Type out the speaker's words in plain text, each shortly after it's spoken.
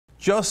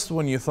Just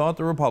when you thought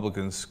the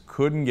Republicans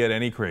couldn't get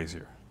any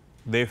crazier,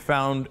 they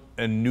found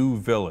a new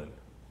villain,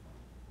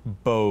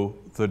 Bo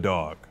the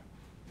dog.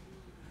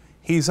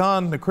 He's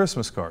on the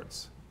Christmas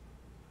cards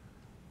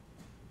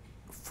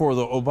for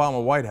the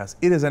Obama White House.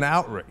 It is an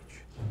outrage.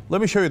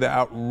 Let me show you the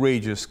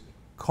outrageous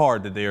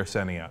card that they are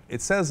sending out.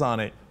 It says on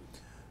it,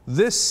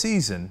 "This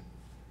season,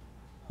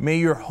 may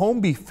your home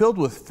be filled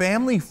with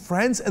family,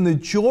 friends, and the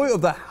joy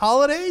of the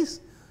holidays."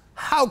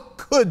 How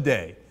could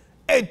they?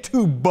 Et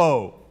tu,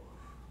 Bo.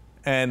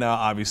 And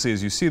obviously,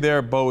 as you see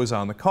there, Bo is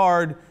on the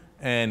card,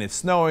 and it's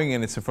snowing,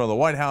 and it's in front of the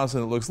White House,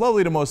 and it looks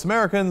lovely to most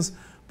Americans,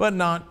 but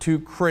not to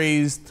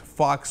crazed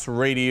Fox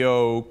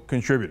radio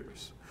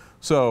contributors.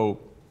 So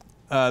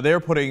they're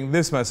putting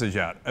this message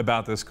out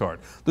about this card.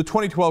 The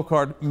 2012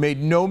 card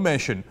made no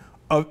mention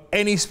of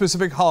any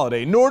specific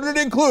holiday, nor did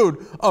it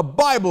include a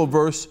Bible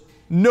verse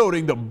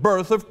noting the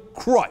birth of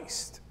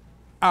Christ.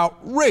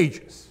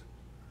 Outrageous.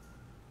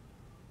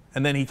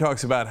 And then he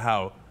talks about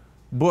how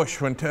Bush,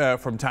 from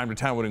time to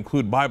time, would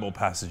include Bible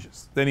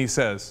passages. Then he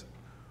says,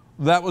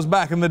 "That was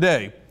back in the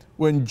day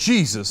when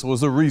Jesus was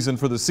the reason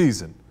for the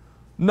season,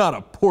 not a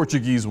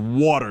Portuguese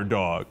water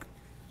dog."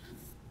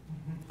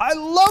 I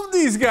love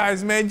these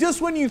guys, man.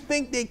 Just when you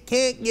think they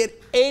can't get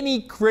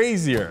any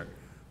crazier,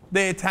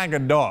 they attack a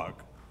dog.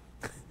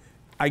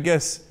 I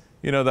guess,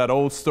 you know, that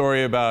old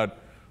story about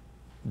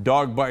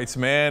dog bites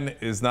man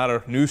is not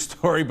a news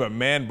story, but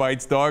man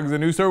bites dog is a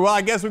news story. Well,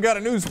 I guess we got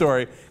a news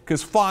story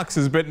because Fox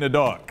has bitten a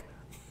dog.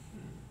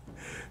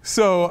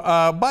 So,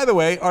 by the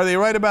way, are they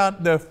right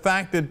about the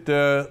fact that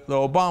the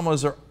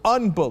Obamas are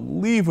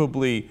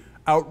unbelievably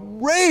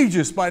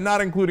outrageous by not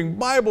including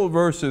Bible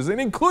verses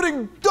and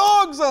including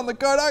dogs on the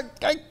card?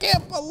 I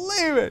can't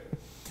believe it.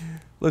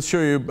 Let's show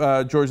you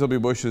George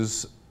W.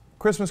 Bush's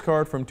Christmas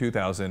card from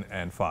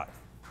 2005.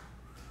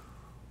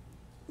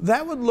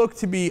 That would look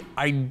to be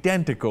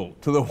identical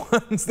to the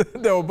ones that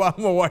the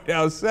Obama White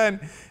House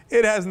sent.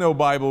 It has no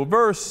Bible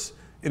verse.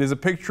 It is a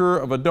picture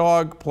of a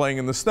dog playing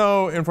in the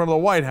snow in front of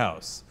the White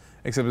House,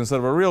 except instead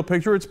of a real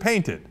picture, it's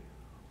painted.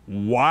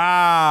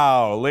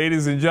 Wow,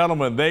 ladies and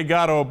gentlemen, they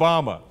got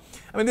Obama.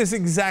 I mean, this is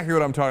exactly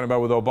what I'm talking about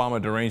with Obama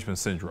derangement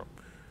syndrome.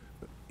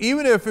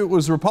 Even if it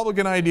was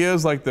Republican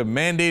ideas like the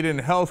mandate in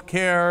health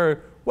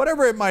care,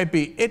 whatever it might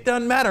be, it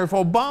doesn't matter. If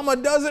Obama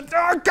does it,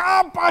 oh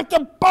God,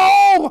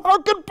 Bo! How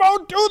can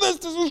Bo do this?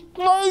 This is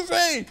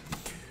crazy!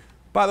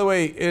 By the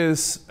way,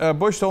 is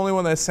Bush the only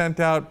one that sent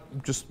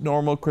out just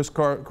normal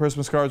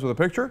Christmas cards with a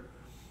picture?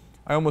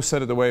 I almost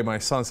said it the way my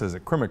son says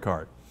it, Crimmett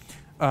card.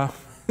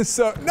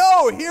 So,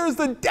 no, here's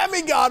the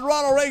demigod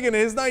Ronald Reagan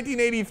in his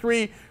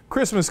 1983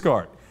 Christmas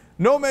card.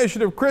 No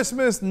mention of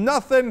Christmas,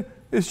 nothing.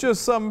 It's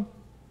just some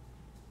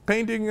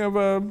painting of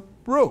a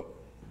room.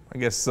 I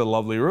guess it's a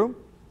lovely room.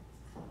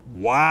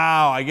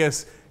 Wow, I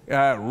guess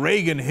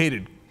Reagan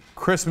hated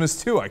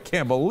Christmas too. I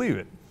can't believe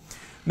it.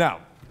 Now,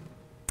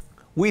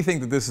 we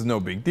think that this is no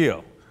big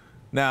deal.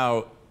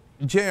 Now,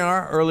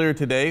 JR earlier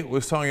today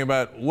was talking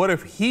about what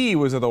if he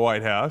was at the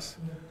White House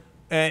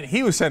and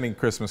he was sending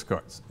Christmas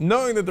cards.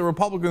 Knowing that the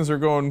Republicans are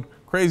going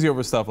crazy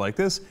over stuff like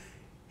this,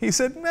 he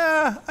said,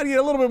 nah, I'd get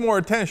a little bit more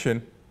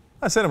attention.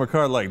 I sent him a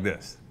card like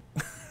this.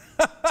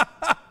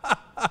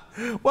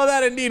 Well,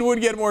 that indeed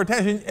would get more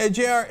attention.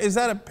 JR, is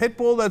that a pit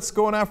bull that's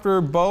going after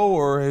Bo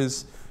or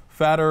his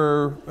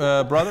fatter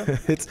brother?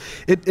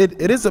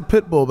 It is a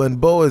pit bull, and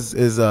Bo is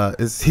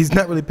he's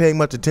not really paying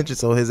much attention,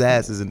 so his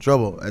ass is in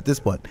trouble at this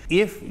point.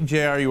 If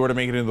JR, you were to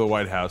make it into the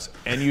White House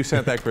and you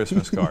sent that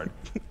Christmas card,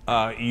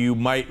 you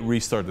might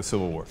restart the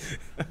Civil War.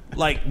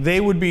 Like, they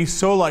would be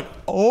so like,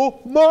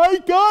 oh my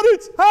God,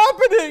 it's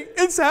happening!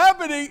 It's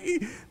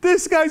happening!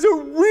 This guy's a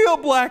real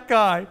black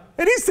guy,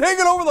 and he's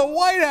taking over the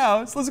White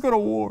House. Let's go to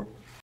war.